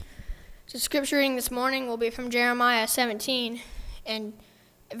The scripture reading this morning will be from Jeremiah 17 and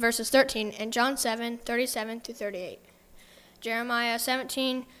verses 13 and John 7:37 through 38. Jeremiah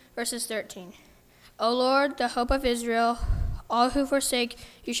 17 verses 13. O Lord, the hope of Israel, all who forsake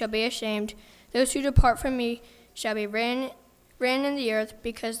you shall be ashamed. Those who depart from me shall be ran in the earth,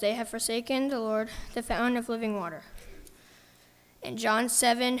 because they have forsaken the Lord, the fountain of living water. And John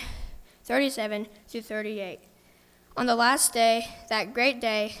 7:37 through 38. On the last day, that great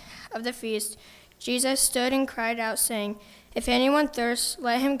day of the feast, Jesus stood and cried out, saying, If anyone thirsts,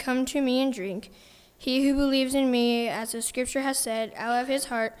 let him come to me and drink. He who believes in me, as the scripture has said, out of his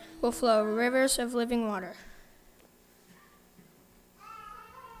heart will flow rivers of living water.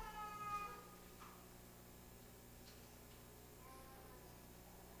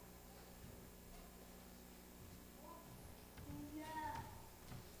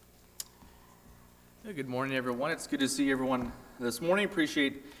 Good morning, everyone. It's good to see everyone this morning.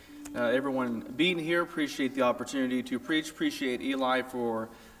 Appreciate everyone being here. Appreciate the opportunity to preach. Appreciate Eli for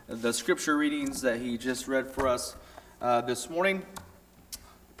the scripture readings that he just read for us this morning.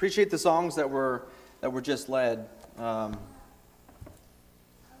 Appreciate the songs that were just led. Dylan,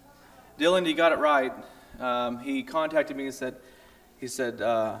 you got it right. He contacted me and said,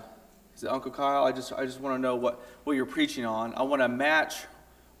 Uncle Kyle, I just want to know what you're preaching on. I want to match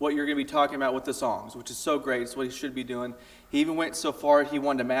what you're going to be talking about with the songs, which is so great. It's what he should be doing. He even went so far he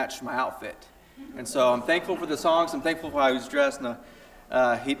wanted to match my outfit. And so I'm thankful for the songs. I'm thankful for how he was dressed. And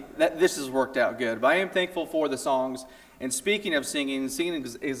this has worked out good. But I am thankful for the songs. And speaking of singing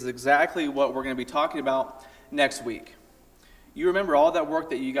is exactly what we're going to be talking about next week. You remember all that work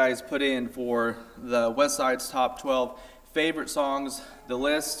that you guys put in for the Westside's Top 12 favorite songs. The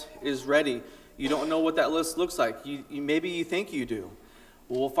list is ready. You don't know what that list looks like. Maybe you think you do.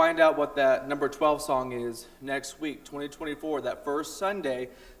 We'll find out what that number 12 song is next week, 2024, that first Sunday.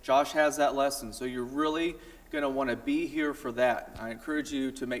 Josh has that lesson, so you're really going to want to be here for that. I encourage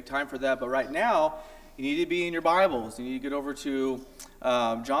you to make time for that, but right now, you need to be in your Bibles. You need to get over to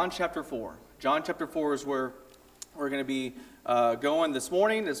John chapter 4. John chapter 4 is where we're going to be going this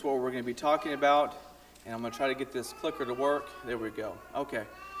morning. That's what we're going to be talking about, and I'm going to try to get this clicker to work. There we go. Okay.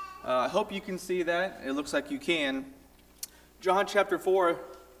 I hope you can see that. It looks like you can. John chapter 4,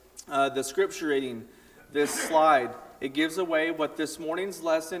 the scripture reading, this slide, it gives away what this morning's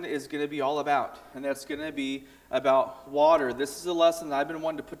lesson is going to be all about, and that's going to be about water. This is a lesson that I've been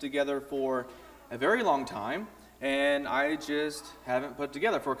wanting to put together for a very long time, and I just haven't put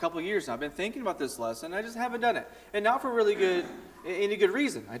together for a couple of years now. I've been thinking about this lesson, I just haven't done it, and not for any good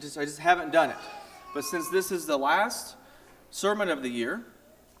reason. I just haven't done it. But since this is the last sermon of the year,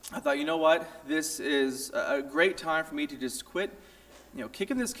 I thought, you know what, this is a great time for me to just quit,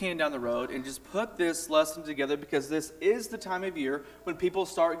 kicking this can down the road and just put this lesson together, because this is the time of year when people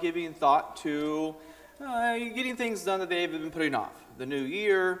start giving thought to getting things done that they've been putting off. The new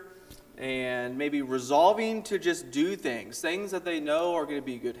year, and maybe resolving to just do things that they know are going to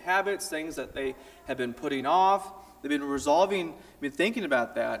be good habits, things that they have been putting off. They've been thinking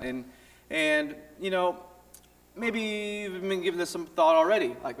about that, and maybe you've been giving this some thought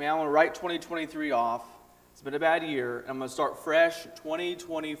already. Like, man, I want to write 2023 off. It's been a bad year. I'm going to start fresh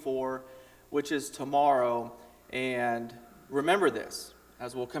 2024, which is tomorrow. And remember this,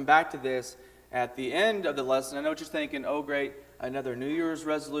 as we'll come back to this at the end of the lesson. I know what you're thinking. Oh, great, another New Year's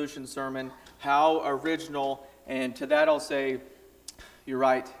resolution sermon. How original. And to that I'll say, you're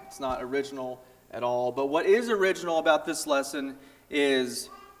right. It's not original at all. But what is original about this lesson is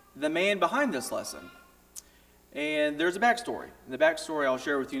the man behind this lesson. And there's a backstory. And the backstory I'll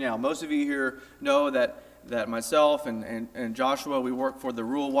share with you now. Most of you here know that myself and Joshua, we work for the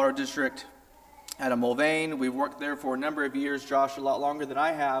Rural Water District out of Mulvane. We've worked there for a number of years, Josh a lot longer than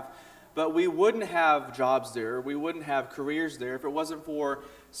I have. But we wouldn't have jobs there. We wouldn't have careers there if it wasn't for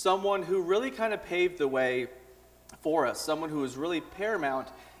someone who really kind of paved the way for us. Someone who was really paramount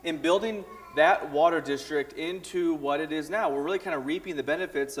in building that water district into what it is now. We're really kind of reaping the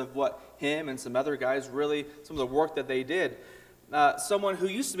benefits of what him and some other guys some of the work that they did. Someone who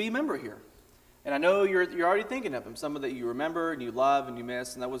used to be a member here. And I know you're already thinking of him, someone that you remember and you love and you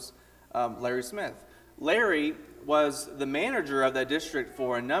miss, and that was Larry Smith. Larry was the manager of that district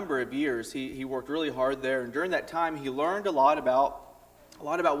for a number of years. He worked really hard there, and during that time he learned a lot about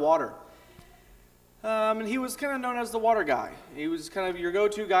water. And he was kind of known as the water guy. He was kind of your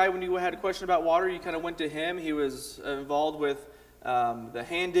go-to guy when you had a question about water. You kind of went to him. He was involved with the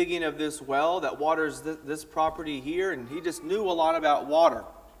hand digging of this well that waters this property here, and he just knew a lot about water.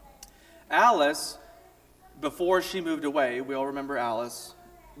 Alice, before she moved away, we all remember Alice,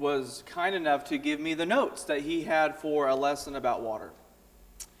 was kind enough to give me the notes that he had for a lesson about water.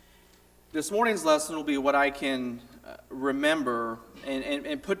 This morning's lesson will be what I can remember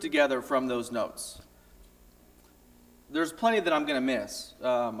and put together from those notes. There's plenty that I'm going to miss.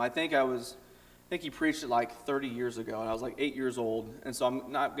 I think he preached it like 30 years ago, and I was like 8 years old, and so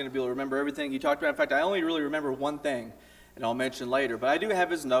I'm not going to be able to remember everything he talked about. In fact, I only really remember one thing, and I'll mention later. But I do have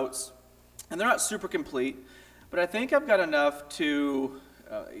his notes, and they're not super complete, but I think I've got enough to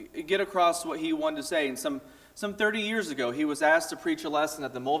get across what he wanted to say. And some 30 years ago, he was asked to preach a lesson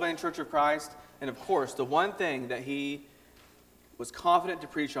at the Mulvane Church of Christ, and of course, the one thing that he was confident to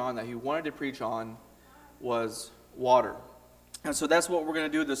preach on, that he wanted to preach on, was water. And so that's what we're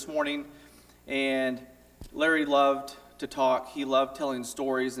going to do this morning. And Larry loved to talk. He loved telling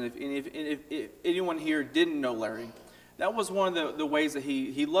stories. And if anyone here didn't know Larry, that was one of the ways that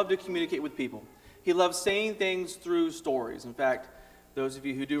he loved to communicate with people. He loved saying things through stories. In fact, those of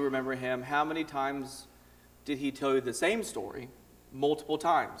you who do remember him, how many times did he tell you the same story? Multiple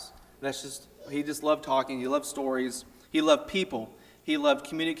times. He just loved talking. He loved stories. He loved people. He loved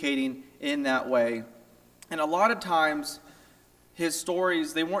communicating in that way. And a lot of times, his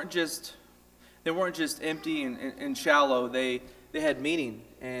stories, they weren't just empty and shallow. They had meaning,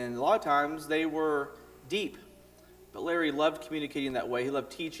 and a lot of times they were deep. But Larry loved communicating that way. He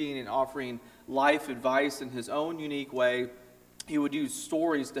loved teaching and offering life advice in his own unique way. He would use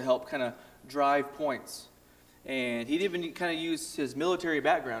stories to help kind of drive points. And he'd even kind of use his military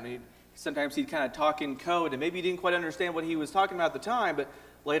background. Sometimes he'd kind of talk in code, and maybe you didn't quite understand what he was talking about at the time, but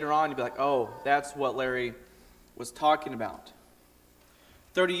later on you'd be like, oh, that's what Larry was talking about.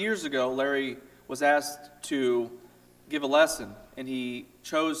 30 years ago, Larry was asked to give a lesson, and he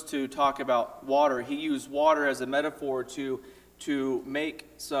chose to talk about water. He used water as a metaphor to make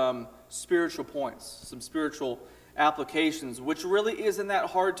some spiritual points, some spiritual applications, which really isn't that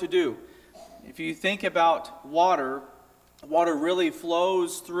hard to do. If you think about water really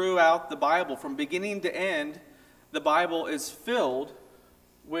flows throughout the Bible. From beginning to end, the Bible is filled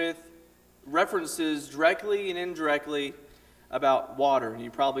with references directly and indirectly about water. And you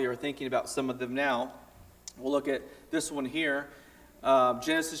probably are thinking about some of them now. We'll look at this one here.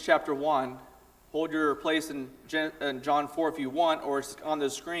 Genesis chapter 1. Hold your place in John 4 if you want, or it's on the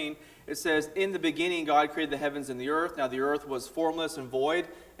screen. It says, "In the beginning God created the heavens and the earth. Now the earth was formless and void,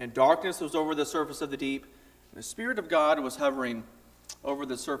 and darkness was over the surface of the deep. And the Spirit of God was hovering over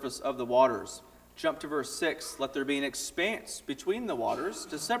the surface of the waters." Jump to verse 6. "Let there be an expanse between the waters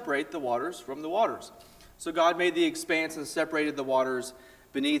to separate the waters from the waters." So God made the expanse and separated the waters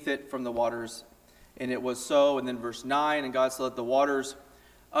beneath it from the waters. And it was so. And then verse 9, "And God said, let the waters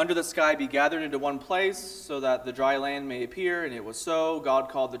under the sky be gathered into one place, so that the dry land may appear. And it was so. God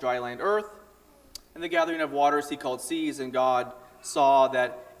called the dry land earth, and the gathering of waters he called seas. And God saw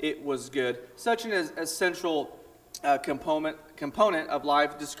that it was good." Such an essential component of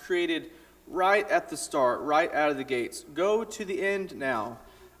life, just created right at the start, right out of the gates. Go to the end now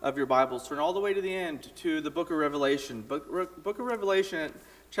of your Bibles. Turn all the way to the end to the book of Revelation. Book of Revelation,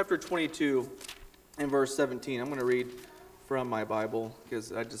 chapter 22 and verse 17. I'm going to read from my Bible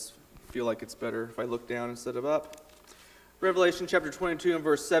because I just feel like it's better if I look down instead of up. Revelation chapter 22 and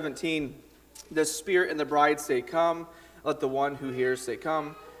verse 17. "The Spirit and the bride say, 'Come.' Let the one who hears say,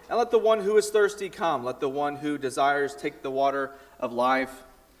 'Come.' And let the one who is thirsty come. Let the one who desires take the water of life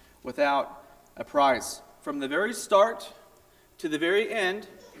without a price." From the very start to the very end,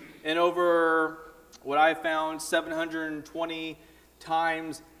 and over what I found 720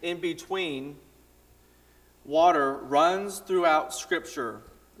 times in between, water runs throughout Scripture,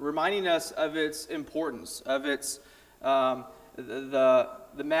 reminding us of its importance, of its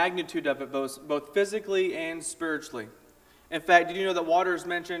the magnitude of it, both physically and spiritually. In fact, did you know that water is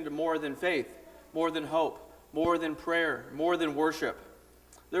mentioned more than faith, more than hope, more than prayer, more than worship?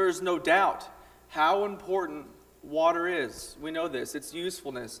 There is no doubt how important water is. We know this. Its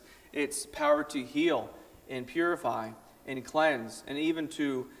usefulness, its power to heal and purify and cleanse and even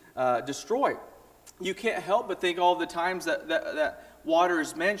to destroy. You can't help but think all the times that water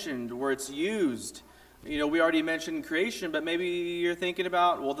is mentioned, where it's used. You know, we already mentioned creation, but maybe you're thinking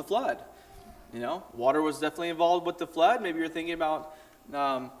about, well, the flood. You know, water was definitely involved with the flood. Maybe you're thinking about,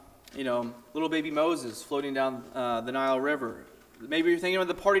 little baby Moses floating down the Nile River. Maybe you're thinking of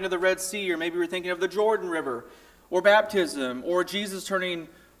the parting of the Red Sea, or maybe you're thinking of the Jordan River, or baptism, or Jesus turning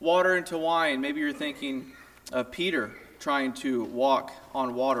water into wine. Maybe you're thinking of Peter trying to walk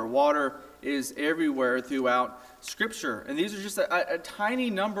on water. Water is everywhere throughout Scripture. And these are just a tiny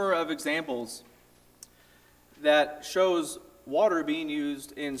number of examples that shows water being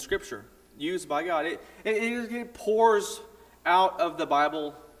used in Scripture, used by God. It pours out of the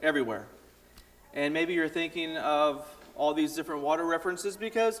Bible everywhere. And maybe you're thinking of all these different water references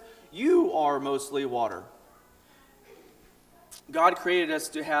because you are mostly water. God created us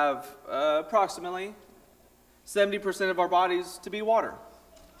to have approximately 70% of our bodies to be water,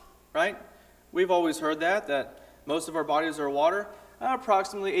 right? We've always heard that most of our bodies are water.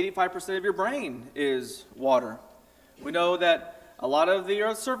 Approximately 85% of your brain is water. We know that a lot of the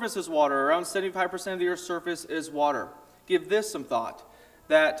Earth's surface is water. Around 75% of the Earth's surface is water. Give this some thought,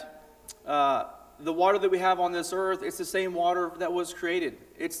 that the water that we have on this earth, it's the same water that was created.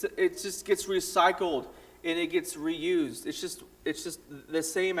 It just gets recycled and it gets reused. It's just the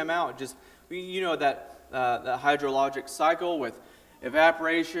same amount. Just you know that the hydrologic cycle with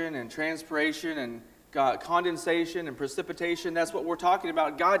evaporation and transpiration and condensation and precipitation. That's what we're talking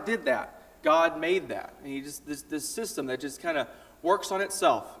about. God did that. God made that. And he just this system that just kind of works on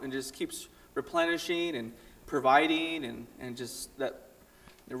itself and just keeps replenishing and providing and just that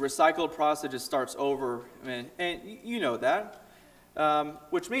the recycled process just starts over. And you know that,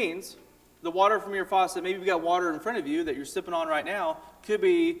 which means the water from your faucet, maybe you've got water in front of you that you're sipping on right now, could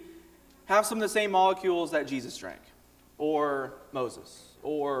have some of the same molecules that Jesus drank, or Moses,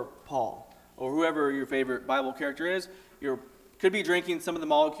 or Paul, or whoever your favorite Bible character is. Could be drinking some of the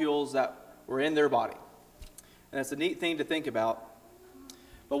molecules that were in their body. And that's a neat thing to think about.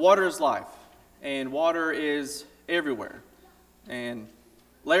 But water is life, and water is everywhere. And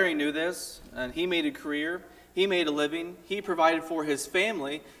Larry knew this, and he made a career. He made a living. He provided for his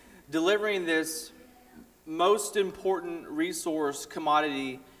family, delivering this most important resource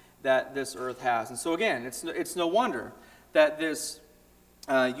commodity that this earth has. And so again, it's no wonder that this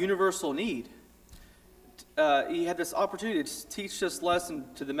universal need, he had this opportunity to teach this lesson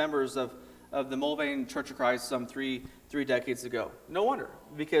to the members of the Mulvane Church of Christ some three decades ago. No wonder,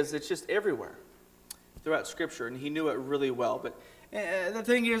 because it's just everywhere throughout Scripture, and he knew it really well. But the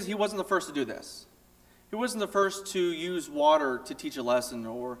thing is, he wasn't the first to do this. He wasn't the first to use water to teach a lesson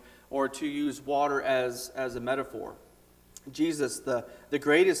or to use water as a metaphor. Jesus, the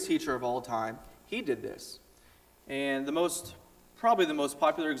greatest teacher of all time, he did this. And probably the most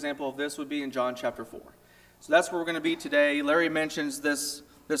popular example of this would be in John chapter 4. So that's where we're going to be today. Larry mentions this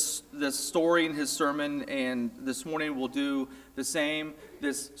story in his sermon, and this morning we'll do the same.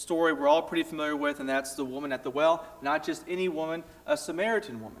 This story we're all pretty familiar with, and that's the woman at the well. Not just any woman, a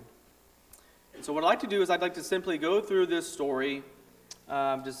Samaritan woman. So what I'd like to do is I'd like to simply go through this story,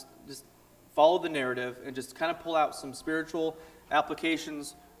 just follow the narrative, and just kind of pull out some spiritual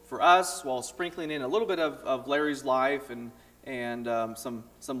applications for us while sprinkling in a little bit of Larry's life and some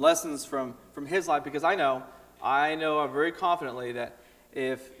lessons from his life, because I know very confidently that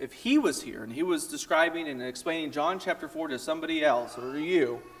if he was here and he was describing and explaining John chapter 4 to somebody else or to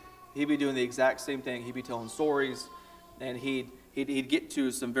you, he'd be doing the exact same thing. He'd be telling stories, and he'd get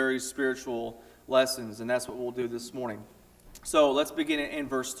to some very spiritual lessons, and that's what we'll do this morning. So let's begin in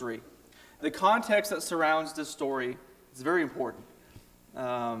verse 3. The context that surrounds this story is very important.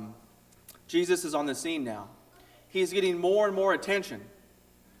 Jesus is on the scene now. He's getting more and more attention.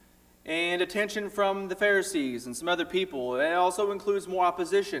 And attention from the Pharisees and some other people. It also includes more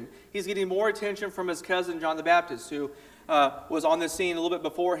opposition. He's getting more attention from his cousin John the Baptist, who was on the scene a little bit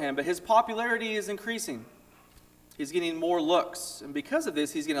before him. But his popularity is increasing. He's getting more looks. And because of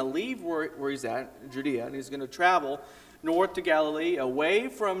this, he's going to leave where he's at, Judea, and he's going to travel north to Galilee, away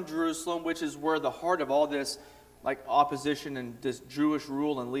from Jerusalem, which is where the heart of all this opposition and this Jewish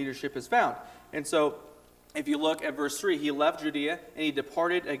rule and leadership is found. And so if you look at verse 3, he left Judea and he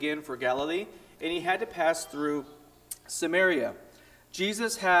departed again for Galilee, and he had to pass through Samaria.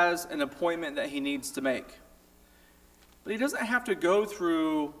 Jesus has an appointment that he needs to make. But he doesn't have to go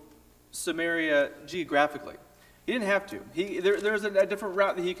through Samaria geographically. He didn't have to. There's a different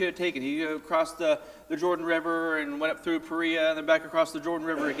route that he could have taken. He could have crossed the Jordan River and went up through Perea and then back across the Jordan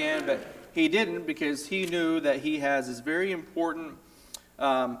River again, but he didn't, because he knew that he has this very important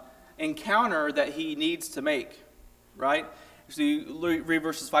encounter that he needs to make, right? So you read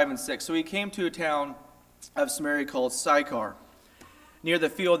verses 5 and 6. So he came to a town of Samaria called Sychar, near the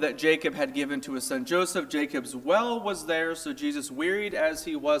field that Jacob had given to his son Joseph. Jacob's well was there, so Jesus, wearied as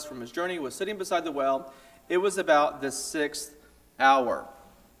he was from his journey, was sitting beside the well. It was about the 6th hour.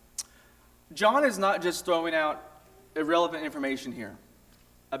 John is not just throwing out irrelevant information here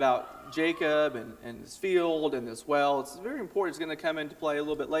about Jacob and his field and this well. It's very important. It's going to come into play a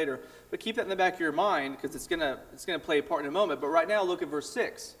little bit later. But keep that in the back of your mind, because it's going to play a part in a moment. But right now, look at verse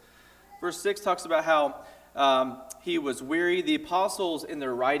 6. Verse 6 talks about how he was weary. The apostles, in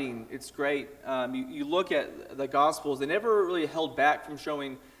their writing, it's great. You look at the Gospels, they never really held back from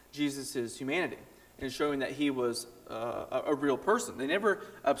showing Jesus' humanity and showing that he was a real person. They never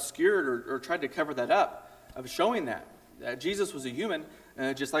obscured or tried to cover that up, of showing that. that Jesus was a human,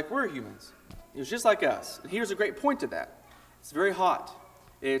 just like we're humans. He was just like us. And here's a great point to that. It's very hot.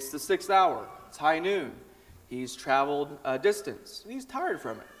 It's the 6th hour. It's high noon. He's traveled a distance. And he's tired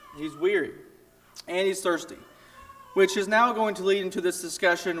from it. He's weary. And he's thirsty. Which is now going to lead into this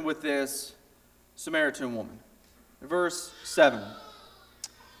discussion with this Samaritan woman. Verse 7.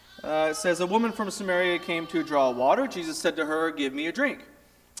 It says, a woman from Samaria came to draw water. Jesus said to her, give me a drink.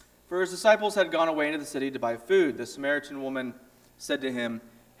 For his disciples had gone away into the city to buy food. The Samaritan woman said to him,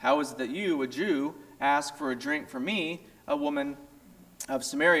 how is it that you, a Jew, ask for a drink from me, a woman of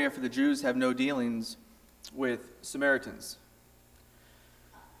Samaria? For the Jews have no dealings with Samaritans.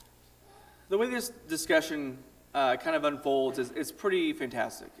 The way this discussion kind of unfolds is pretty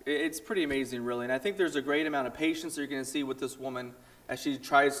fantastic. It's pretty amazing, really. And I think there's a great amount of patience that you're going to see with this woman as she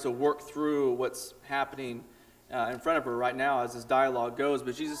tries to work through what's happening in front of her right now as this dialogue goes.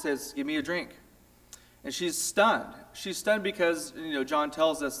 But Jesus says, give me a drink. And she's stunned. She's stunned because, John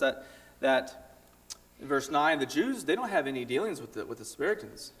tells us that in verse 9, the Jews, they don't have any dealings with the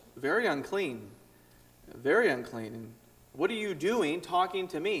Samaritans. Very unclean. Very unclean. And what are you doing talking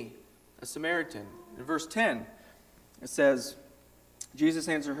to me, a Samaritan? In verse 10, it says, Jesus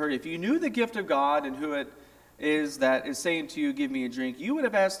answered her, if you knew the gift of God and who it is that is saying to you, give me a drink, you would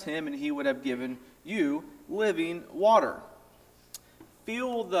have asked him and he would have given you living water.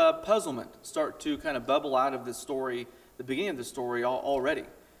 Feel the puzzlement start to kind of bubble out of this story, the beginning of the story already.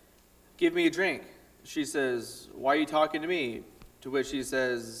 Give me a drink. She says, why are you talking to me? To which he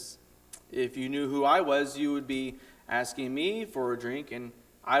says, if you knew who I was, you would be asking me for a drink and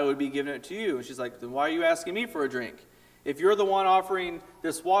I would be giving it to you. And she's like, then why are you asking me for a drink? If you're the one offering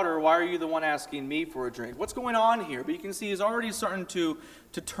this water, why are you the one asking me for a drink? What's going on here? But you can see he's already starting to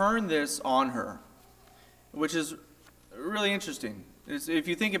turn this on her, which is really interesting. If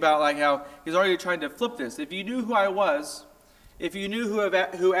you think about like how he's already trying to flip this. If you knew who I was, if you knew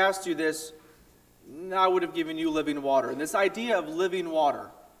who asked you this, I would have given you living water. And this idea of living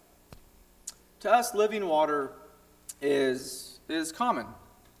water, to us, living water is common.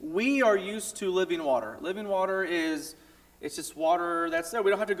 We are used to living water. Living water it's just water that's there. We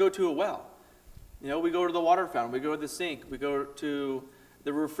don't have to go to a well. We go to the water fountain. We go to the sink. We go to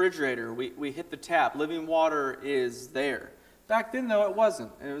the refrigerator. We hit the tap. Living water is there. Back then, though, it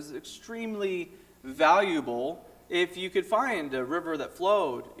wasn't. It was extremely valuable if you could find a river that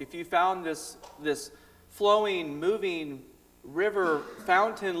flowed. If you found this flowing, moving river,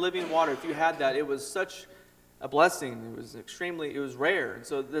 fountain, living water, if you had that, it was such a blessing. It was rare. And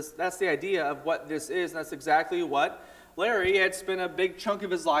so that's the idea of what this is, and that's exactly what Larry had spent a big chunk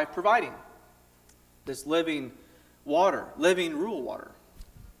of his life providing. This living water, living rural water.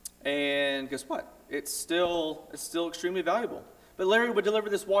 And guess what? It's still extremely valuable. But Larry would deliver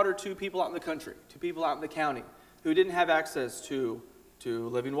this water to people out in the country, to people out in the county who didn't have access to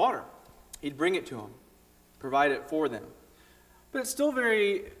living water. He'd bring it to them, provide it for them. But it's still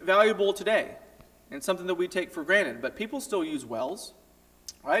very valuable today and something that we take for granted. But people still use wells,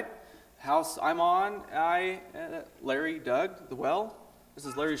 right? House I'm on, Larry dug the well. This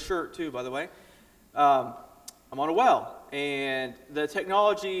is Larry's shirt too, by the way. I'm on a well, and the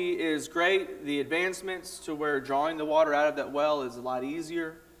technology is great. The advancements to where drawing the water out of that well is a lot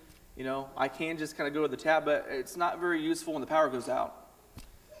easier. I can just kind of go to the tap, but it's not very useful when the power goes out,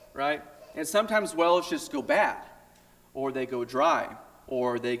 right? And sometimes wells just go bad, or they go dry,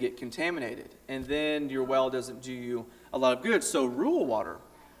 or they get contaminated, and then your well doesn't do you a lot of good. So rural water,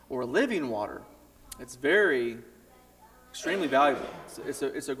 or living water, it's extremely valuable.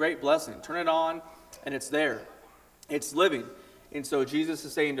 It's a great blessing. Turn it on, and it's there. It's living. And so Jesus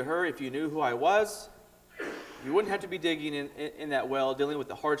is saying to her, if you knew who I was, you wouldn't have to be digging in that well, dealing with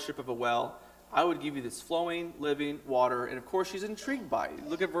the hardship of a well. I would give you this flowing, living water. And of course, she's intrigued by it.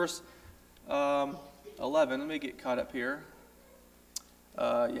 Look at verse 11. Let me get caught up here.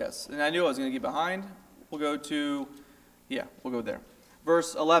 Yes. And I knew I was going to get behind. We'll go there.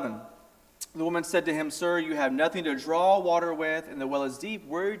 Verse 11. The woman said to him, sir, you have nothing to draw water with, and the well is deep.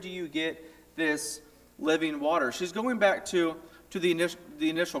 Where do you get this living water? She's going back to the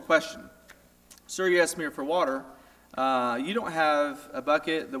initial question. Sir, you asked me for water. You don't have a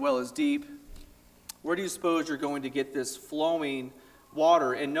bucket. The well is deep. Where do you suppose you're going to get this flowing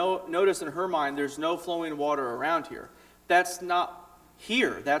water? And notice in her mind, there's no flowing water around here. That's not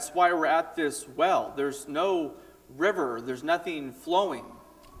here. That's why we're at this well. There's no river. There's nothing flowing.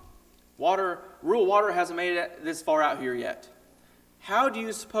 Rural water hasn't made it this far out here yet. How do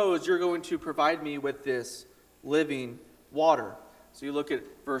you suppose you're going to provide me with this living water? So you look at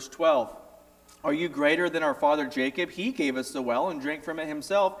verse 12. Are you greater than our father Jacob? He gave us the well and drank from it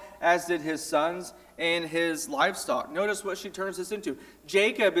himself, as did his sons and his livestock. Notice what she turns this into.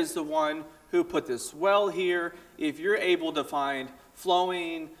 Jacob is the one who put this well here. If you're able to find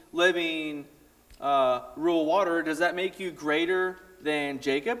flowing, living, real water, does that make you greater than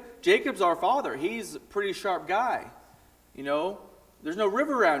Jacob? Jacob's our father. He's a pretty sharp guy. You know, there's no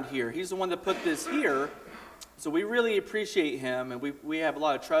river around here. He's the one that put this here. So we really appreciate him, and we have a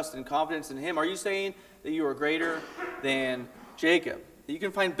lot of trust and confidence in him. Are you saying that you are greater than Jacob? That you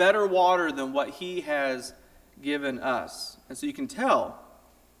can find better water than what he has given us? And so you can tell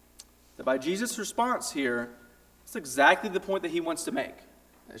that by Jesus' response here, it's exactly the point that he wants to make.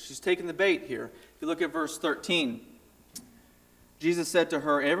 She's taking the bait here. If you look at verse 13, Jesus said to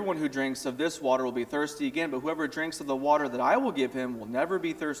her, everyone who drinks of this water will be thirsty again, but whoever drinks of the water that I will give him will never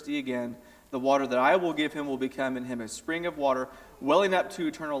be thirsty again. The water that I will give him will become in him a spring of water, welling up to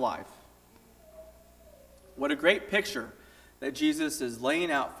eternal life. What a great picture that Jesus is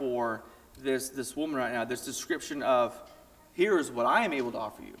laying out for this woman right now, this description of, here is what I am able to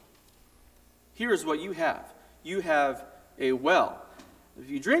offer you. Here is what you have. You have a well. If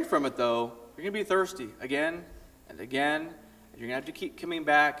you drink from it, though, you're going to be thirsty again and again, and you're going to have to keep coming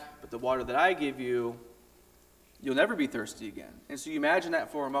back, but the water that I give you, you'll never be thirsty again. And so you imagine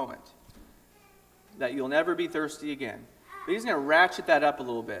that for a moment, that you'll never be thirsty again. But he's going to ratchet that up a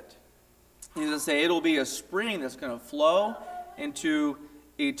little bit. He's going to say it'll be a spring that's going to flow into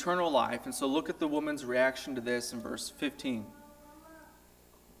eternal life. And so look at the woman's reaction to this in verse 15.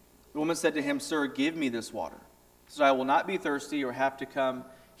 The woman said to him, Sir, give me this water, so I will not be thirsty or have to come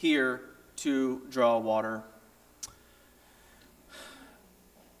here to draw water.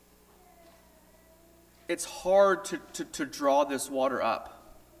 It's hard to draw this water up.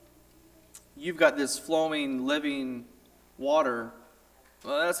 You've got this flowing, living water.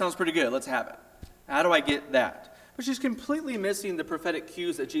 Well, that sounds pretty good. Let's have it. How do I get that? But she's completely missing the prophetic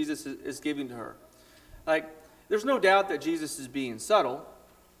cues that Jesus is giving to her. Like, there's no doubt that Jesus is being subtle,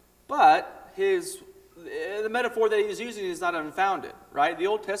 but the metaphor that he's using is not unfounded, right? The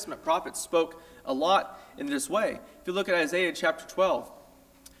Old Testament prophets spoke a lot in this way. If you look at Isaiah chapter 12,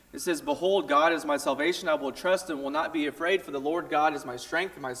 it says, Behold, God is my salvation. I will trust and will not be afraid, for the Lord God is my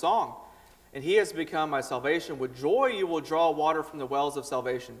strength and my song. And he has become my salvation. With joy you will draw water from the wells of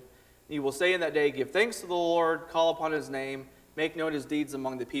salvation. And you will say in that day, Give thanks to the Lord, call upon his name, make known his deeds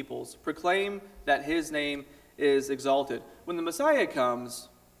among the peoples. Proclaim that his name is exalted. When the Messiah comes,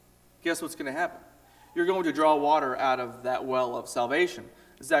 guess what's going to happen? You're going to draw water out of that well of salvation.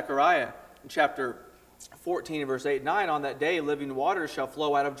 Zechariah in chapter 14 verse 8 and 9, on that day living waters shall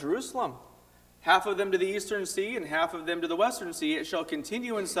flow out of Jerusalem. Half of them to the eastern sea, and half of them to the western sea. It shall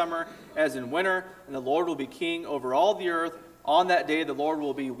continue in summer as in winter, and the Lord will be king over all the earth. On that day the Lord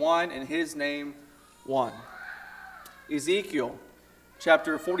will be one, and his name one. Ezekiel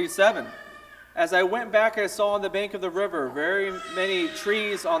chapter 47. As I went back, I saw on the bank of the river very many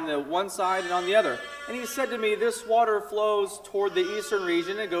trees on the one side and on the other. And he said to me, This water flows toward the eastern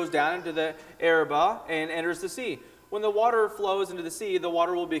region and goes down into the Arabah and enters the sea. When the water flows into the sea, the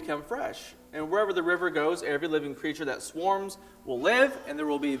water will become fresh. And wherever the river goes, every living creature that swarms will live, and there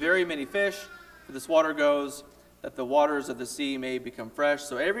will be very many fish. For this water goes, that the waters of the sea may become fresh.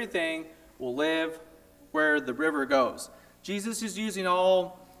 So everything will live where the river goes. Jesus is using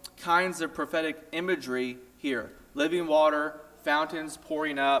all kinds of prophetic imagery here. Living water, fountains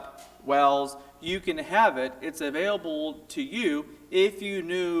pouring up, wells. You can have it. It's available to you if you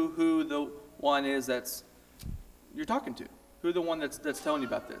knew who the one is that's you're talking to. Who the one that's telling you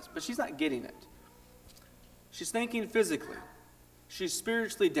about this. But she's not getting it. She's thinking physically. She's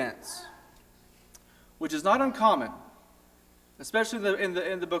spiritually dense, which is not uncommon, especially in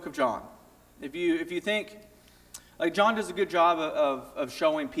the book of John. If you think, like John does a good job of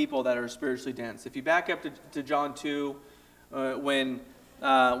showing people that are spiritually dense. If you back up to John 2, when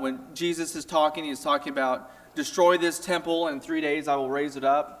Jesus is talking, he's talking about destroy this temple and in 3 days I will raise it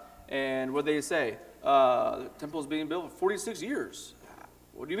up. And what do they say? The temple is being built for 46 years.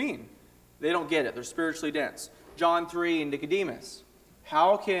 What do you mean? They don't get it. They're spiritually dense. John 3, Nicodemus.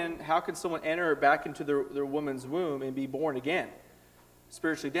 How can someone enter back into their woman's womb and be born again?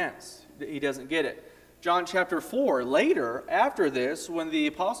 Spiritually dense. He doesn't get it. John chapter 4, later, after this, when the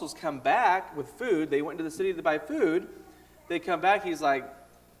apostles come back with food, they went into the city to buy food. They come back, he's like,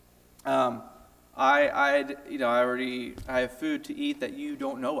 I have food to eat that you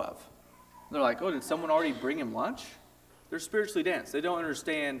don't know of. They're like, oh, did someone already bring him lunch? They're spiritually dense. They don't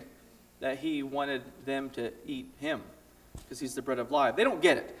understand that he wanted them to eat him because he's the bread of life. They don't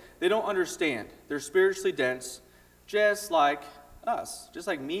get it. They don't understand. They're spiritually dense, just like us, just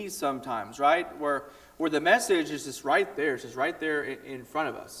like me sometimes, right? Where the message is just right there. It's just right there in front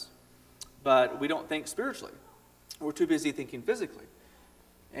of us. But we don't think spiritually. We're too busy thinking physically.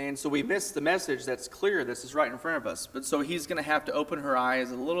 And so we miss the message that's clear, that's just right in front of us. But so he's going to have to open her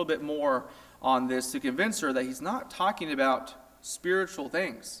eyes a little bit more on this to convince her that he's not talking about spiritual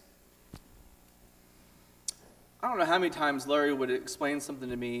things. I don't know how many times Larry would explain something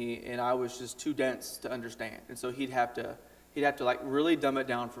to me and I was just too dense to understand. And so he'd have to like really dumb it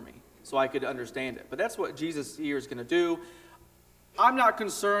down for me so I could understand it. But that's what Jesus here is going to do. I'm not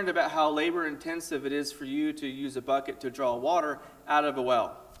concerned about how labor intensive it is for you to use a bucket to draw water out of a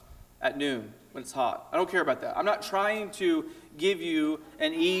well at noon when it's hot. I don't care about that. I'm not trying to give you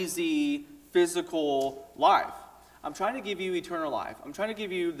an easy physical life. I'm trying to give you eternal life. I'm trying to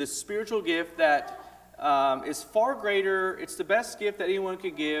give you the spiritual gift that is far greater. It's the best gift that anyone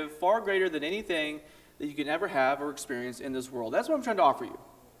could give, far greater than anything that you can ever have or experience in this world. That's what I'm trying to offer you.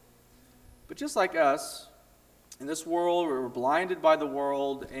 But just like us, in this world, we're blinded by the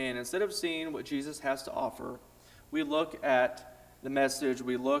world, and instead of seeing what Jesus has to offer, we look at the message,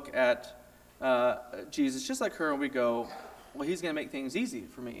 we look at Jesus, just like her, and we go, well, he's going to make things easy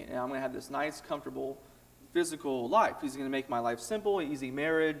for me, and I'm going to have this nice, comfortable, physical life. He's going to make my life simple, easy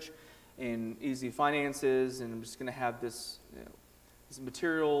marriage, and easy finances, and I'm just going to have this, this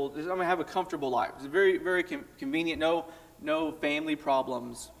material, I'm going to have a comfortable life. It's very, very convenient, no family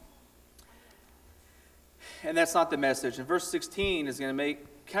problems. And that's not the message. And verse 16 is going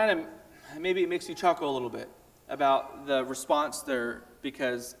to maybe it makes you chuckle a little bit about the response there,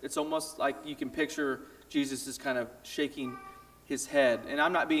 because it's almost like you can picture Jesus is kind of shaking his head. And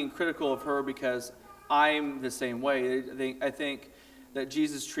I'm not being critical of her because I'm the same way. I think that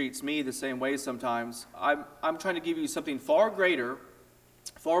Jesus treats me the same way sometimes. I'm trying to give you something far greater,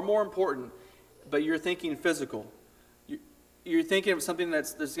 far more important, but you're thinking physical. You're thinking of something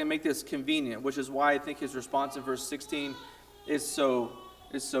that's going to make this convenient, which is why I think his response in verse 16 is so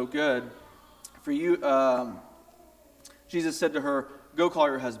good. For you, Jesus said to her, "Go call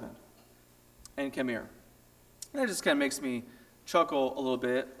your husband and come here." And that just kind of makes me chuckle a little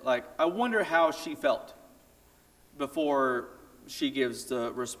bit. Like, I wonder how she felt before she gives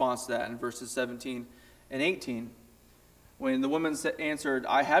the response to that in verses 17 and 18. When the woman answered,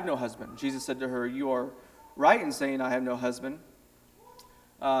 "I have no husband," Jesus said to her, "You are right in saying I have no husband,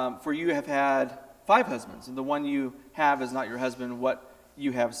 for you have had 5 husbands, and the one you have is not your husband. What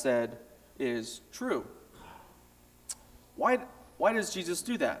you have said is true." Why does Jesus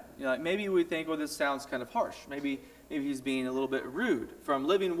do that? Maybe we think, well, this sounds kind of harsh. Maybe he's being a little bit rude. From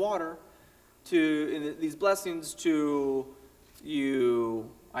living water to these blessings to you,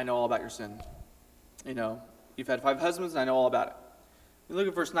 I know all about your sin. You've had 5 husbands, and I know all about it. You look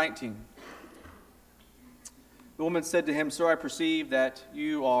at verse 19. The woman said to him, "Sir, I perceive that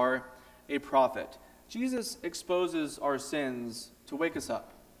you are a prophet." Jesus exposes our sins to wake us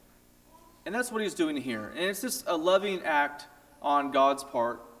up. And that's what he's doing here. And it's just a loving act on God's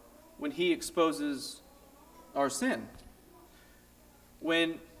part when he exposes our sin.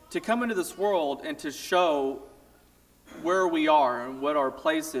 When to come into this world and to show where we are and what our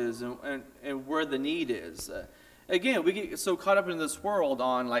place is and where the need is. Again, we get so caught up in this world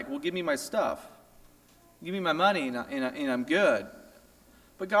on like, well, give me my stuff. Give me my money and I'm good.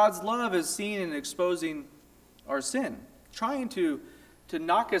 But God's love is seen in exposing our sin, trying to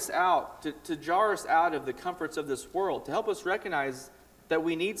knock us out, to jar us out of the comforts of this world, to help us recognize that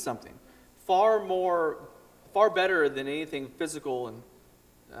we need something far better than anything physical and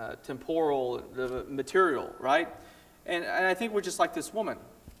temporal, material, right? And I think we're just like this woman.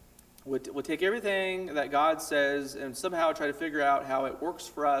 We'll take everything that God says and somehow try to figure out how it works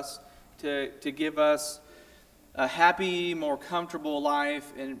for us to give us a happy, more comfortable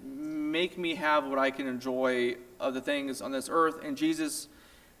life and make me have what I can enjoy of the things on this earth. And Jesus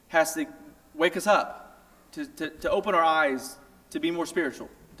has to wake us up, to open our eyes, to be more spiritual,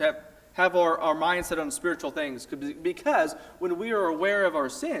 to have our mindset on spiritual things. Because when we are aware of our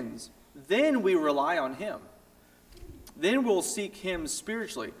sins, then we rely on him. Then we'll seek him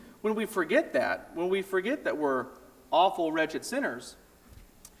spiritually. When we forget that we're awful, wretched sinners,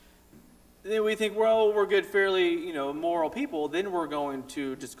 then we think, well, we're good, fairly, moral people. Then we're going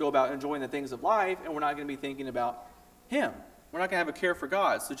to just go about enjoying the things of life, and we're not going to be thinking about him. We're not going to have a care for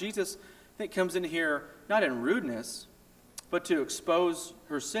God. So Jesus, I think, comes in here not in rudeness, but to expose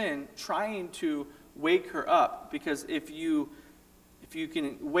her sin, trying to wake her up. Because if you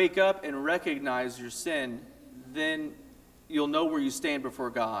can wake up and recognize your sin, then you'll know where you stand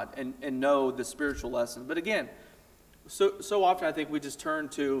before God and know the spiritual lesson. But again, so often I think we just turn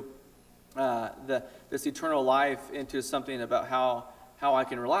to this eternal life into something about how I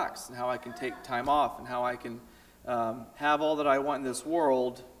can relax and how I can take time off and how I can have all that I want in this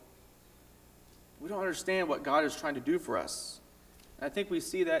world, we don't understand what God is trying to do for us. And I think we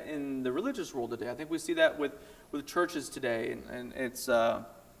see that in the religious world today. I think we see that with churches today, and it's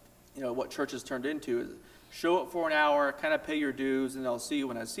what churches turned into is show up for an hour, kind of pay your dues, and I'll see you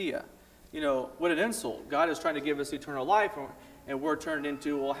when I see you. What an insult. God is trying to give us eternal life, and we're turned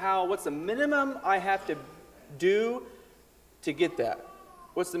into, well, what's the minimum I have to do to get that?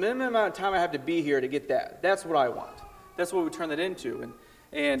 What's the minimum amount of time I have to be here to get that? That's what I want. That's what we turn that into.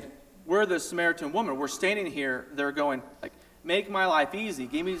 And we're the Samaritan woman. We're standing here. They're going, like, make my life easy.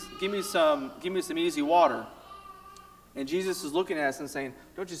 Give me some easy water. And Jesus is looking at us and saying,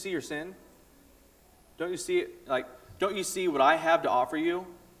 don't you see your sin? Don't you see it? Like, don't you see what I have to offer you?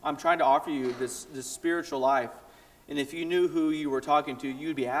 I'm trying to offer you this spiritual life. And if you knew who you were talking to,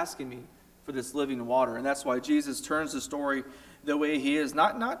 you'd be asking me for this living water. And that's why Jesus turns the story the way he is,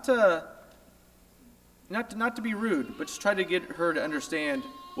 not to be rude, but just try to get her to understand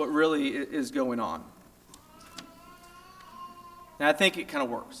what really is going on. And I think it kind of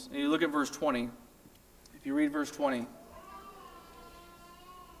works. And you look at verse 20. If you read verse 20,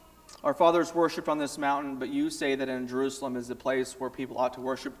 our fathers worshipped on this mountain, but you say that in Jerusalem is the place where people ought to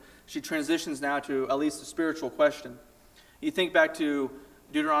worship. She transitions now to at least a spiritual question. You think back to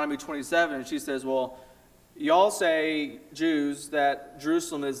Deuteronomy 27, and she says, well, y'all say, Jews, that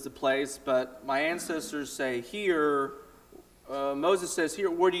Jerusalem is the place, but my ancestors say here, Moses says here,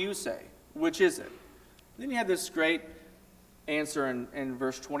 where do you say? Which is it? And then you have this great answer in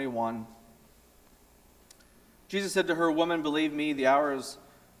verse 21. Jesus said to her, woman, believe me, the hour is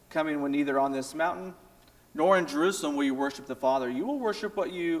coming when neither on this mountain nor in Jerusalem will you worship the Father. You will worship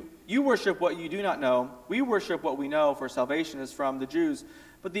what you worship what you do not know. We worship what we know, for salvation is from the Jews.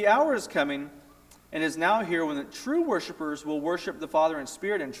 But the hour is coming and is now here when the true worshipers will worship the Father in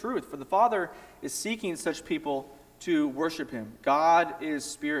spirit and truth. For the Father is seeking such people to worship him. God is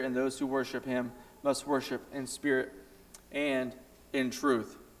spirit, and those who worship him must worship in spirit and in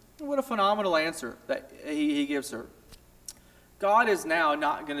truth. What a phenomenal answer that he gives her. God is now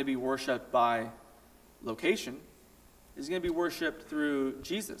not going to be worshipped by location. He's going to be worshipped through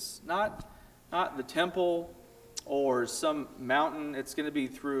Jesus, not the temple or some mountain. It's going to be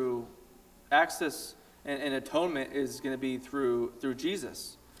through access, and atonement is going to be through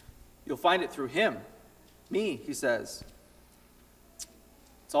Jesus. You'll find it through him. Me, he says.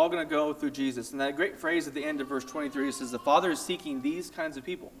 It's all going to go through Jesus. And that great phrase at the end of verse 23 says, the Father is seeking these kinds of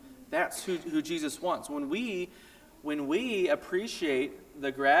people. That's who Jesus wants. When we appreciate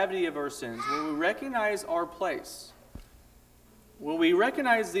the gravity of our sins, when we recognize our place, when we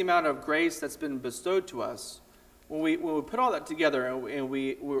recognize the amount of grace that's been bestowed to us, when we put all that together and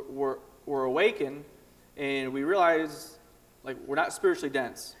we're awakened and we realize like we're not spiritually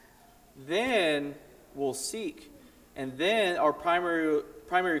dense, then we'll seek. And then our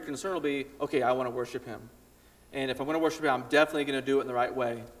primary concern will be, okay, I want to worship him. And if I'm going to worship him, I'm definitely going to do it in the right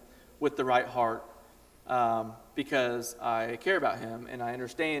way, with the right heart, because I care about him and I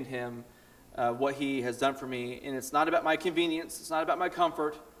understand him, what he has done for me. And it's not about my convenience. It's not about my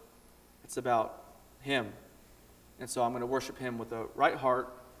comfort. It's about him. And so I'm going to worship him with the right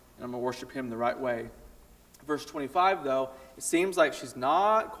heart, and I'm going to worship him the right way. Verse 25, though, it seems like she's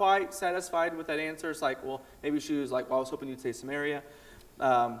not quite satisfied with that answer. It's like, well, maybe she was like, well, I was hoping you'd say Samaria.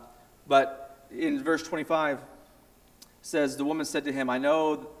 But in verse 25, it says, the woman said to him, I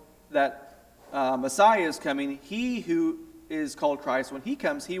know that Messiah is coming. He who is called Christ, when he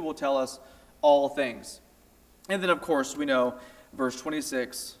comes, he will tell us all things. And then, of course, we know, verse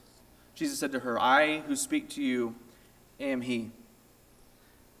 26, Jesus said to her, I who speak to you am he.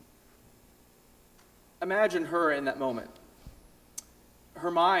 Imagine her in that moment. Her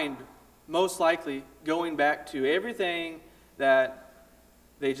mind, most likely, going back to everything that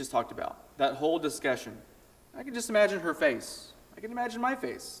they just talked about, that whole discussion. I can just imagine her face. I can imagine my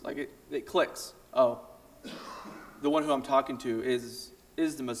face. Like it clicks. Oh, the one who I'm talking to is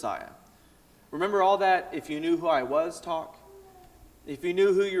the Messiah. Remember all that if you knew who I was talk? If you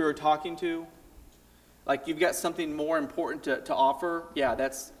knew who you were talking to? Like you've got something more important to offer? Yeah,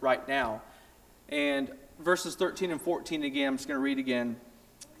 that's right now. And verses 13 and 14 again, I'm just going to read again.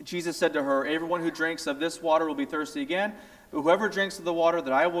 Jesus said to her, everyone who drinks of this water will be thirsty again, but whoever drinks of the water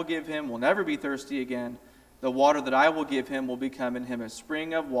that I will give him will never be thirsty again. The water that I will give him will become in him a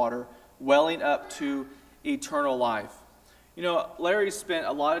spring of water, welling up to eternal life. You know, Larry spent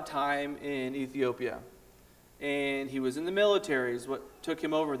a lot of time in Ethiopia, and he was in the military is what took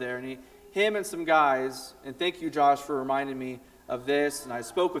him over there. And him and some guys, and thank you, Josh, for reminding me of this, and I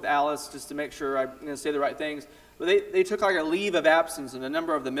spoke with Alice just to make sure I'm going to say the right things. But they took like a leave of absence, and a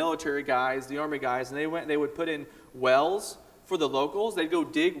number of the military guys, the army guys, and they would put in wells for the locals. They'd go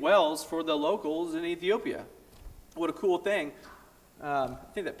dig wells for the locals in Ethiopia. What a cool thing. I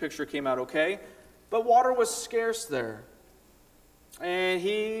think that picture came out okay. But water was scarce there. And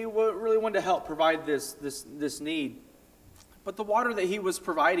he really wanted to help provide this need. But the water that he was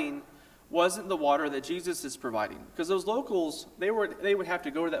providing wasn't the water that Jesus is providing. Because those locals, they would have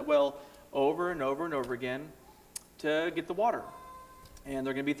to go to that well over and over and over again to get the water. And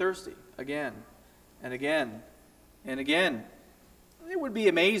they're going to be thirsty again and again and again. It would be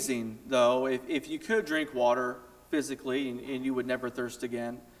amazing, though, if you could drink water physically and you would never thirst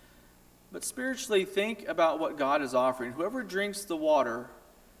again. But spiritually, think about what God is offering. Whoever drinks the water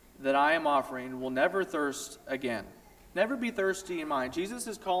that I am offering will never thirst again. Never be thirsty in mind. Jesus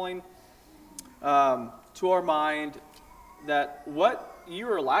is calling to our mind that what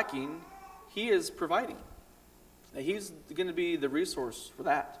you are lacking, he is providing. That he's going to be the resource for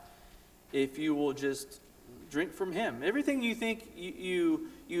that if you will just drink from him. Everything you think you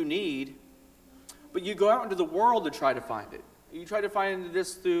need, but you go out into the world to try to find it. You try to find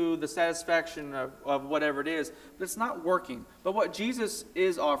this through the satisfaction of whatever it is, but it's not working. But what Jesus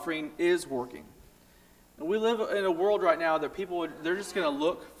is offering is working. And we live in a world right now that they're just going to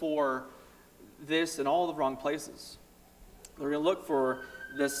look for this in all the wrong places. They're going to look for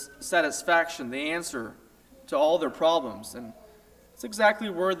this satisfaction, the answer to all their problems. And it's exactly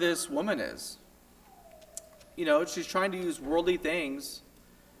where this woman is. You know, she's trying to use worldly things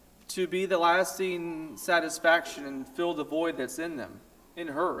to be the lasting satisfaction and fill the void that's in them, in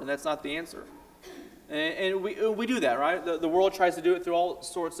her, and that's not the answer. And we do that, right? The world tries to do it through all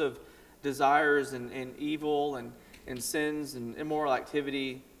sorts of desires and evil and sins and immoral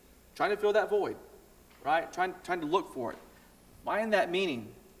activity, trying to fill that void, right? Trying to look for it, find that meaning.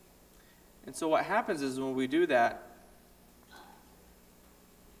 And so what happens is when we do that,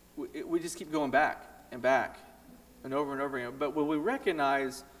 we just keep going back and back and over again. But when we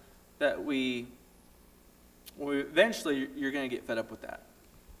recognize that eventually you're going to get fed up with that.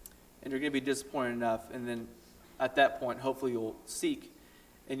 And you're going to be disappointed enough. And then at that point, hopefully you'll seek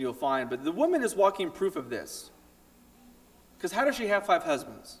and you'll find. But the woman is walking proof of this. Because how does she have 5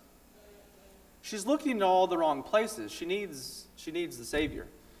 husbands? She's looking in all the wrong places. She needs the Savior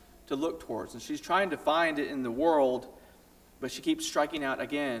to look towards. And she's trying to find it in the world, but she keeps striking out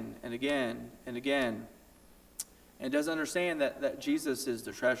again and again and again. And doesn't understand that Jesus is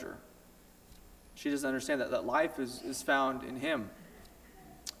the treasure. She doesn't understand that life is found in him.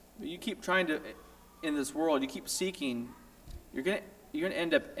 But you keep trying to, in this world, you keep seeking, you're going to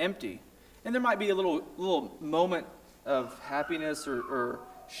end up empty. And there might be a little moment of happiness or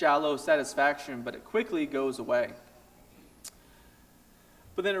shallow satisfaction, but it quickly goes away.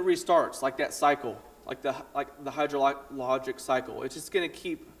 But then it restarts, like that cycle, like the hydrologic cycle. It's just going to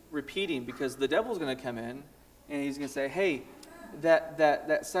keep repeating because the devil's going to come in and he's going to say, hey,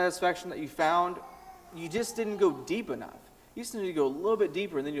 that satisfaction that you found, you just didn't go deep enough. You just need to go a little bit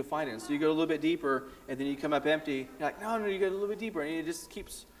deeper and then you'll find it. So you go a little bit deeper and then you come up empty. You're like, no, you go a little bit deeper. And it just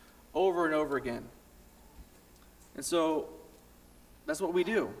keeps over and over again. And so that's what we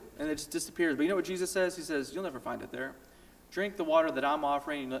do. And it just disappears. But you know what Jesus says? He says, you'll never find it there. Drink the water that I'm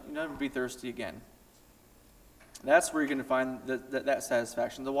offering. You'll never be thirsty again. That's where you're going to find that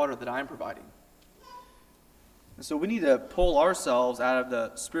satisfaction, the water that I'm providing. And so we need to pull ourselves out of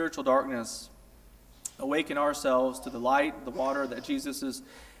the spiritual darkness, awaken ourselves to the light, the water that Jesus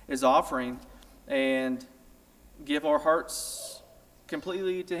is offering, and give our hearts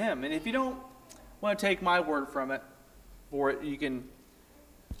completely to him. And if you don't want to take my word for it, you can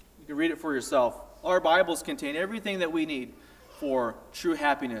read it for yourself. Our Bibles contain everything that we need for true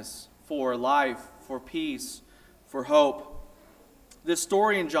happiness, for life, for peace, for hope. This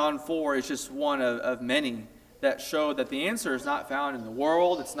story in John 4 is just one of many that show that the answer is not found in the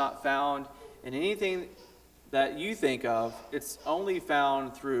world. It's not found in anything that you think of. It's only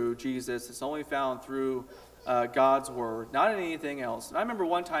found through Jesus. It's only found through God's Word, not in anything else. And I remember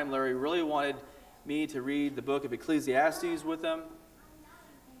one time Larry really wanted me to read the book of Ecclesiastes with him.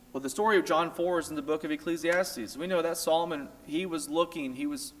 Well, the story of John 4 is in the book of Ecclesiastes. We know that Solomon, he was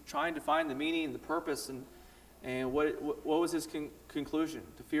trying to find the meaning and the purpose, and what was his conclusion?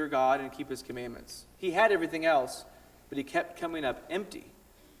 To fear God and keep his commandments. He had everything else, but he kept coming up empty,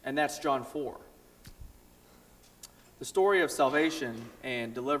 and that's John 4. The story of salvation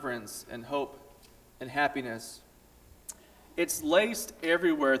and deliverance and hope and happiness, it's laced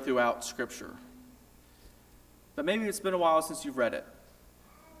everywhere throughout Scripture. But maybe it's been a while since you've read it.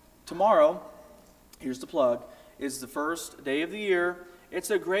 Tomorrow, here's the plug, is the first day of the year. It's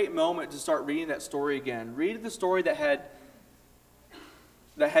a great moment to start reading that story again. Read the story that had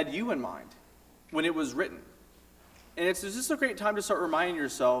you in mind when it was written. And it's just a great time to start reminding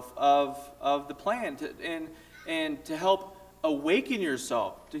yourself of the plan and to help awaken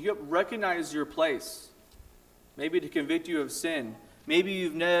yourself, to help recognize your place, maybe to convict you of sin. Maybe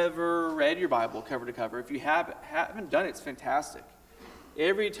you've never read your Bible cover to cover. If you haven't done it, it's fantastic.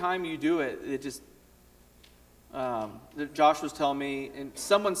 Every time you do it, it just, Josh was telling me, and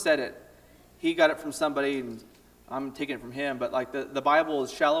someone said it, he got it from somebody, and I'm taking it from him, but like the Bible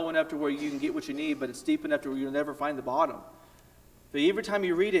is shallow enough to where you can get what you need, but it's deep enough to where you'll never find the bottom. But every time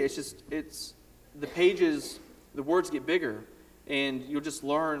you read it, it's the pages, the words get bigger, and you'll just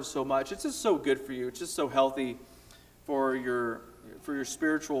learn so much. It's just so good for you. It's just so healthy for your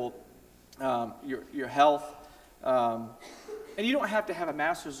spiritual, your health. And you don't have to have a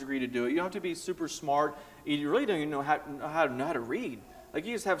master's degree to do it. You don't have to be super smart. You really don't even know how to read. Like,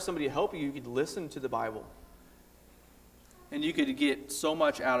 you just have somebody to help you. You could listen to the Bible. And you could get so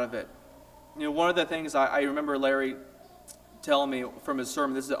much out of it. You know, one of the things I remember Larry telling me from his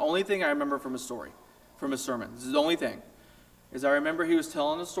sermon, this is the only thing I remember from his sermon. This is the only thing. Is I remember he was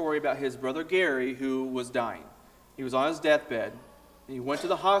telling a story about his brother Gary, who was dying. He was on his deathbed. And he went to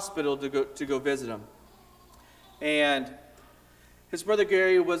the hospital to go visit him. And his brother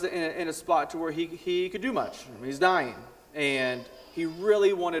Gary was in a spot to where he could do much. I mean, he's dying. And he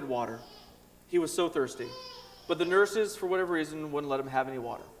really wanted water. He was so thirsty. But the nurses, for whatever reason, wouldn't let him have any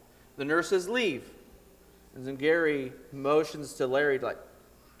water. The nurses leave. And then Gary motions to Larry, like,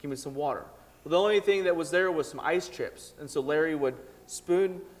 give me some water. Well, the only thing that was there was some ice chips. And so Larry would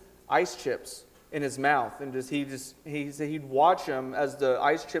spoon ice chips in his mouth. And he said he'd watch them as the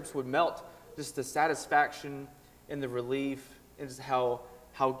ice chips would melt. Just the satisfaction and the relief and just how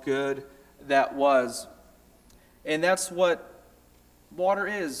good that was. And that's what water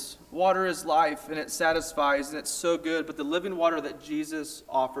is. Water is life, and it satisfies, and it's so good. But the living water that Jesus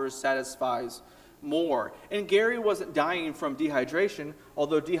offers satisfies more. And Gary wasn't dying from dehydration,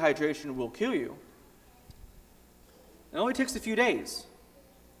 although dehydration will kill you. It only takes a few days.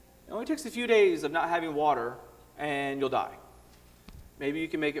 It only takes a few days of not having water, and you'll die. Maybe you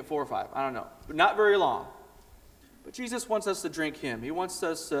can make it 4 or 5. I don't know. But not very long. But Jesus wants us to drink Him. He wants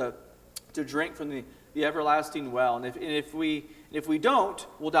us to drink from the everlasting well. And if we don't,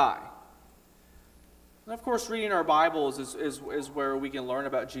 we'll die. And of course, reading our Bibles is where we can learn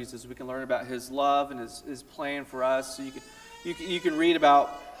about Jesus. We can learn about His love and His plan for us. So you can read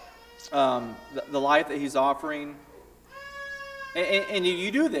about the life that He's offering. And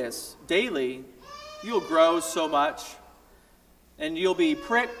you do this daily, you'll grow so much. And you'll be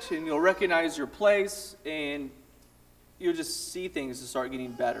pricked, and you'll recognize your place, and you'll just see things to start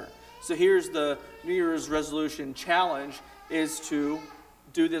getting better. So here's the New Year's resolution challenge, is to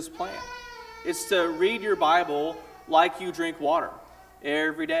do this plan. It's to read your Bible like you drink water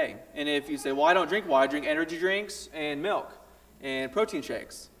every day. And if you say, well, I don't drink water, I drink energy drinks and milk and protein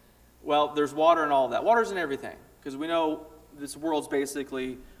shakes. Well, there's water in all of that. Water's in everything, because we know this world's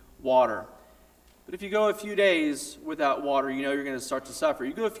basically water. But if you go a few days without water, you know you're going to start to suffer.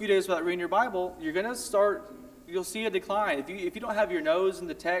 You go a few days without reading your Bible, you'll see a decline. If you don't have your nose in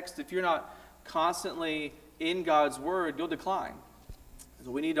the text, if you're not constantly in God's Word, you'll decline. So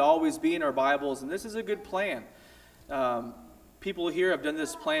we need to always be in our Bibles, and this is a good plan. People here have done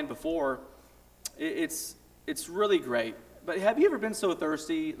this plan before. It's really great. But have you ever been so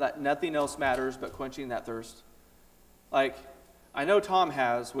thirsty that nothing else matters but quenching that thirst? Like, I know Tom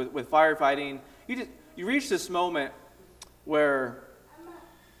has with firefighting. You reach this moment where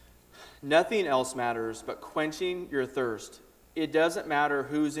nothing else matters but quenching your thirst. It doesn't matter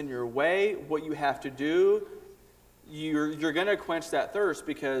who's in your way, what you have to do. You're going to quench that thirst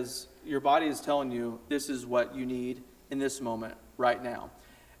because your body is telling you this is what you need in this moment right now.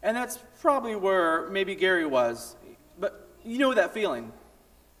 And that's probably where maybe Gary was. But you know that feeling.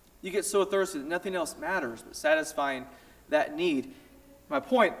 You get so thirsty that nothing else matters but satisfying that need. My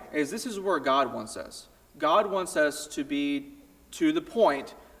point is, this is where God wants us. God wants us to be to the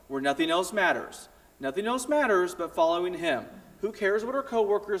point where nothing else matters. Nothing else matters but following Him. Who cares what our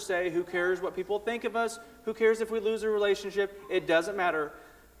coworkers say? Who cares what people think of us? Who cares if we lose a relationship? It doesn't matter.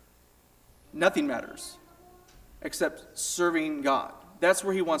 Nothing matters except serving God. That's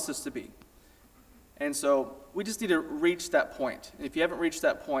where He wants us to be. And so we just need to reach that point. And if you haven't reached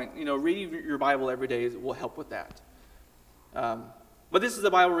that point, reading your Bible every day will help with that. But this is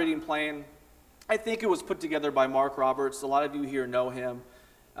the Bible reading plan. I think it was put together by Mark Roberts. A lot of you here know him.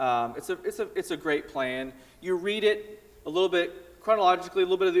 It's a great plan. You read it a little bit chronologically, a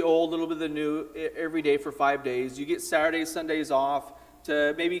little bit of the old, a little bit of the new, every day for 5 days. You get Saturdays, Sundays off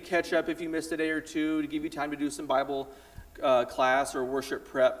to maybe catch up if you missed a day or two, to give you time to do some Bible class or worship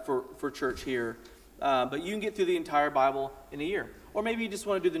prep for church here. But you can get through the entire Bible in a year. Or maybe you just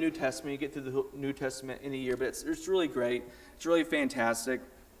want to do the New Testament. You get through the New Testament in a year. But it's really great. It's really fantastic.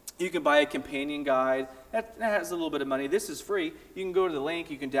 You can buy a companion guide. That has a little bit of money. This is free. You can go to the link.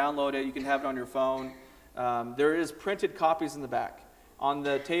 You can download it. You can have it on your phone. There is printed copies in the back. On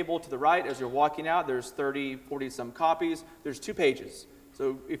the table to the right, as you're walking out, there's 30, 40-some copies. There's 2 pages.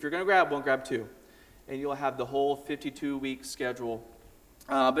 So if you're going to grab one, grab 2. And you'll have the whole 52-week schedule.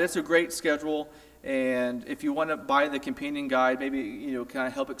 But it's a great schedule. And if you want to buy the companion guide, maybe, kind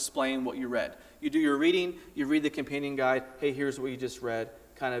of help explain what you read. You do your reading, you read the companion guide. Hey, here's what you just read.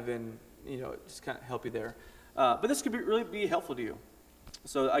 Kind of just kind of help you there. But this could really be helpful to you.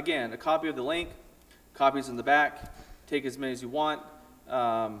 So again, a copy of the link, copies in the back. Take as many as you want.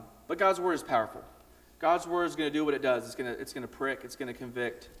 But God's Word is powerful. God's Word is going to do what it does. It's going to prick. It's going to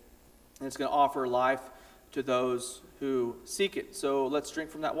convict. And it's going to offer life to those who seek it. So let's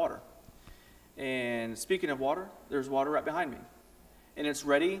drink from that water. And speaking of water, there's water right behind me. And it's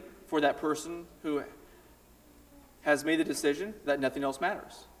ready for that person who has made the decision that nothing else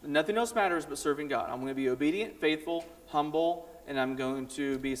matters. Nothing else matters but serving God. I'm going to be obedient, faithful, humble, and I'm going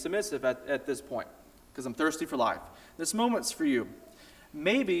to be submissive at this point because I'm thirsty for life. This moment's for you.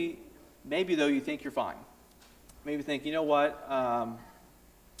 Maybe though you think you're fine. Maybe you think, you know what,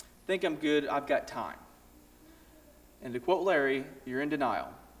 think I'm good, I've got time. And to quote Larry, you're in denial.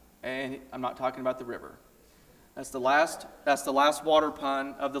 And I'm not talking about the river. That's the last water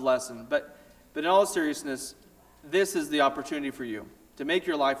pun of the lesson. But in all seriousness, this is the opportunity for you to make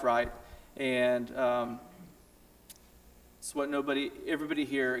your life right. And it's what everybody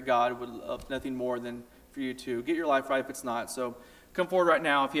here at God would love nothing more than for you to get your life right if it's not. So come forward right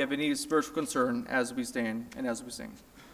now if you have any spiritual concern as we stand and as we sing.